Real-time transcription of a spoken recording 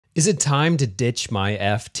Is it time to ditch my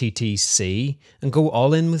Fttc and go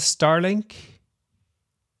all in with Starlink?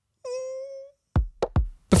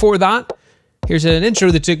 Before that, here's an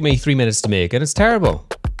intro that took me 3 minutes to make, and it's terrible.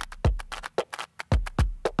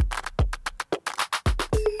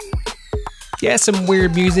 Yeah, some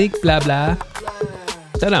weird music, blah blah.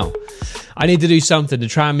 Don't know. I need to do something to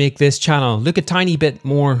try and make this channel look a tiny bit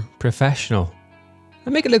more professional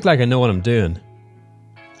and make it look like I know what I'm doing.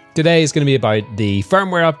 Today is going to be about the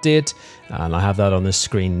firmware update, and I have that on the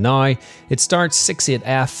screen now. It starts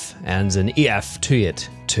 68F, ends in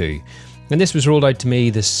EF282, and this was rolled out to me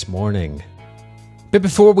this morning. But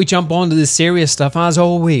before we jump on to the serious stuff, as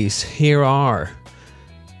always, here are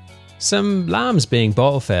some lambs being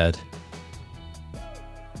bottle fed.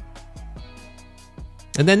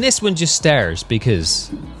 And then this one just stares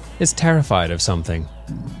because it's terrified of something.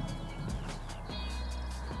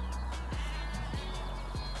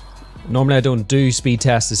 Normally I don't do speed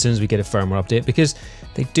tests as soon as we get a firmware update because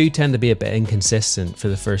they do tend to be a bit inconsistent for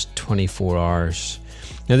the first 24 hours.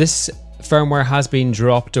 Now this firmware has been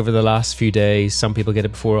dropped over the last few days. Some people get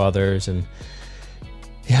it before others, and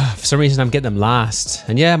yeah, for some reason I'm getting them last.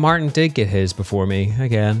 And yeah, Martin did get his before me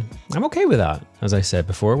again. I'm okay with that. As I said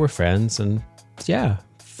before, we're friends, and yeah,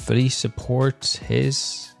 fully support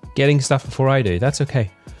his getting stuff before I do. That's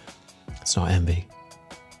okay. It's not envy.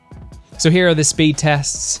 So here are the speed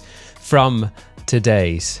tests from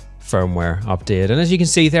today's firmware update, and as you can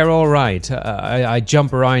see, they're all right. I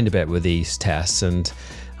jump around a bit with these tests, and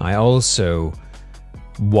I also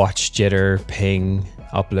watch jitter, ping,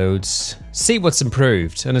 uploads, see what's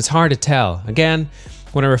improved, and it's hard to tell. Again,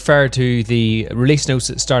 when I refer to the release notes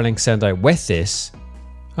that Starlink sent out with this,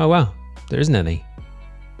 oh well, there isn't any.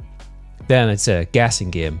 Then it's a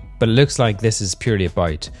guessing game, but it looks like this is purely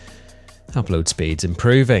about upload speeds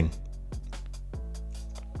improving.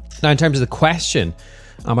 Now, in terms of the question,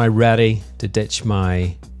 am I ready to ditch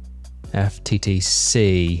my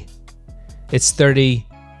Fttc? It's 30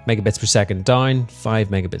 megabits per second down, 5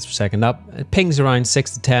 megabits per second up. It pings around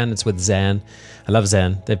 6 to 10. It's with Zen. I love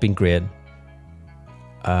Zen. They've been great.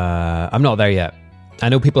 I'm not there yet. I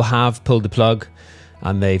know people have pulled the plug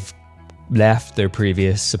and they've left their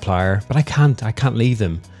previous supplier, but I can't leave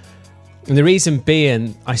them. And the reason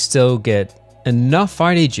being, I still get enough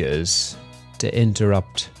outages to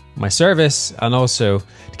interrupt my service and also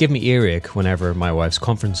to give me earache whenever my wife's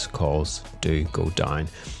conference calls do go down.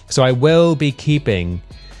 So I will be keeping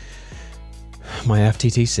my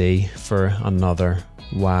Fttc for another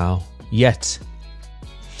while yet.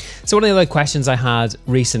 So one of the other questions I had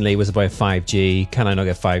recently was about 5G. Can I not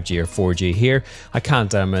get 5G or 4G here? I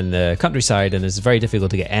can't. I'm in the countryside and it's very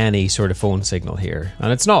difficult to get any sort of phone signal here.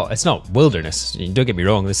 And it's not wilderness. Don't get me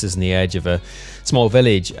wrong, this is on the edge of a small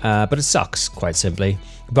village, but it sucks, quite simply.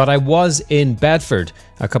 But I was in Bedford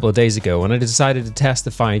a couple of days ago and I decided to test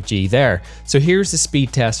the 5G there. So here's the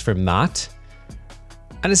speed test from that.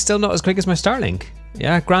 And it's still not as quick as my Starlink.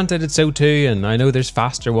 Yeah, granted it's O2 and I know there's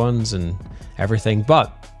faster ones and everything,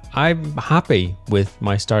 but I'm happy with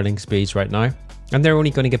my Starlink speeds right now, and they're only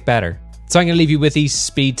going to get better. So I'm going to leave you with these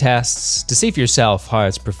speed tests to see for yourself how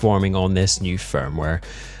it's performing on this new firmware.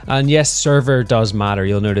 And yes, server does matter.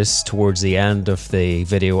 You'll notice towards the end of the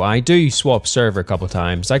video, I do swap server a couple of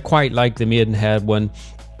times. I quite like the Maidenhead one.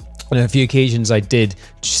 On a few occasions, I did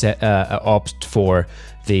opt for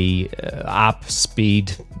the app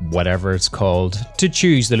speed, whatever it's called, to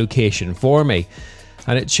choose the location for me.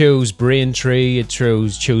 And it chose Braintree, it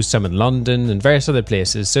chose some in London and various other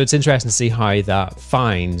places. So it's interesting to see how that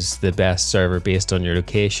finds the best server based on your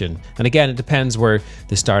location. And again, it depends where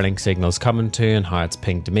the Starlink signal's coming to and how it's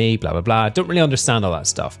pinged to me, blah, blah, blah. I don't really understand all that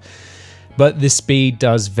stuff. But the speed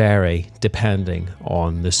does vary depending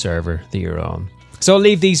on the server that you're on. So I'll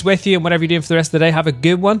leave these with you, and whatever you're doing for the rest of the day, have a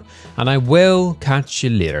good one. And I will catch you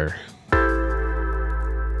later.